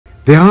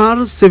There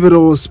are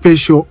several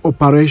special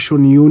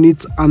operation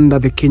units under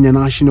the Kenya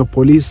National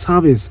Police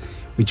Service,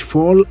 which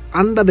fall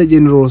under the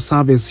General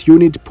Service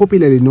Unit,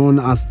 popularly known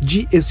as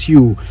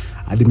GSU,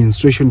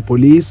 Administration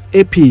Police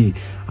AP,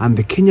 and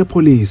the Kenya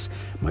Police.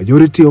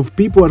 Majority of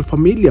people are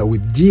familiar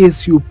with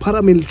GSU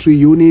paramilitary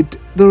unit,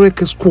 the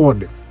Wrecking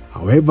Squad.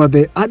 However,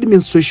 the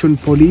Administration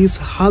Police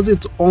has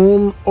its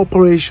own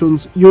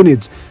operations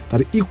units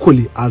that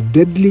equally are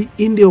deadly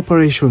in the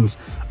operations.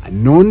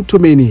 Unknown to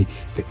many,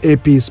 the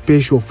AP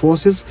Special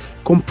Forces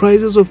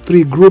comprises of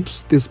three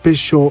groups: the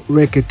Special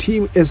Recce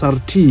Team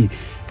SRT,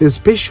 the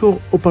Special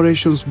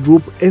Operations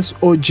Group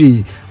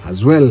SOG,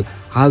 as well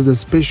as the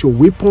Special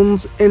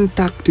Weapons and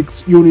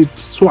Tactics Unit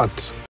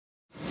SWAT.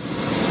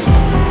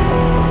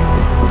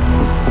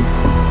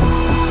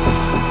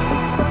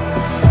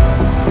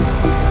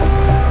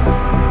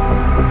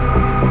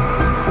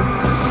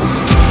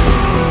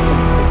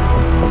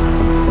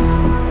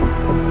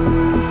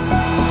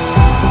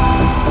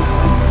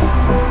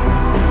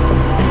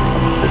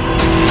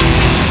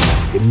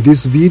 In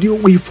this video,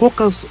 we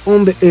focus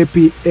on the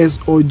AP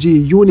SOG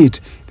unit.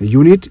 The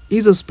unit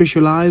is a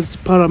specialized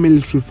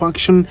paramilitary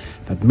faction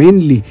that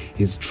mainly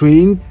is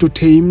trained to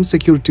tame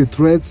security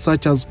threats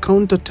such as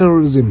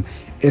counter-terrorism.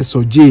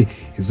 SOG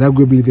is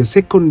arguably the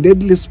second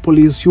deadliest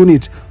police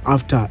unit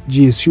after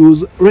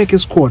GSU's Wrecking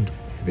Squad.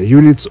 The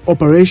unit's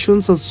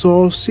operations are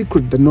so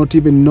secret that not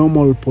even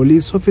normal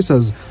police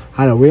officers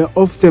are aware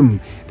of them.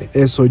 The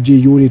SOG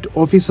unit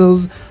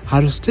officers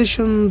are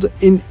stationed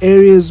in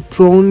areas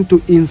prone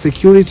to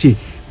insecurity,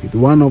 with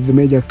one of the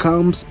major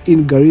camps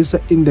in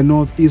Garissa in the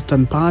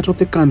northeastern part of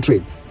the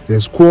country.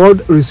 The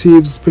squad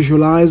receives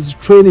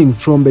specialized training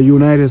from the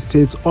United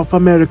States of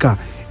America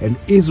and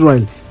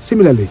Israel,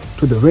 similarly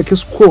to the Wrecking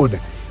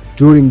Squad.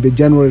 During the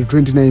January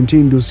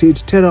 2019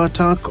 Dusit terror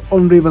attack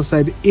on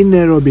Riverside in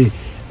Nairobi,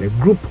 the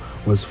group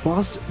was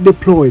first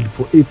deployed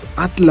for its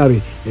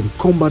artillery and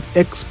combat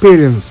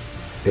experience.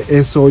 The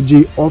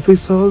SOG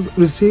officers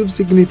received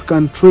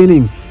significant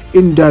training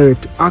in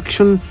direct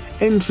action,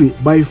 entry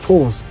by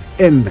force,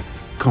 and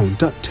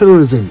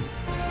counter-terrorism.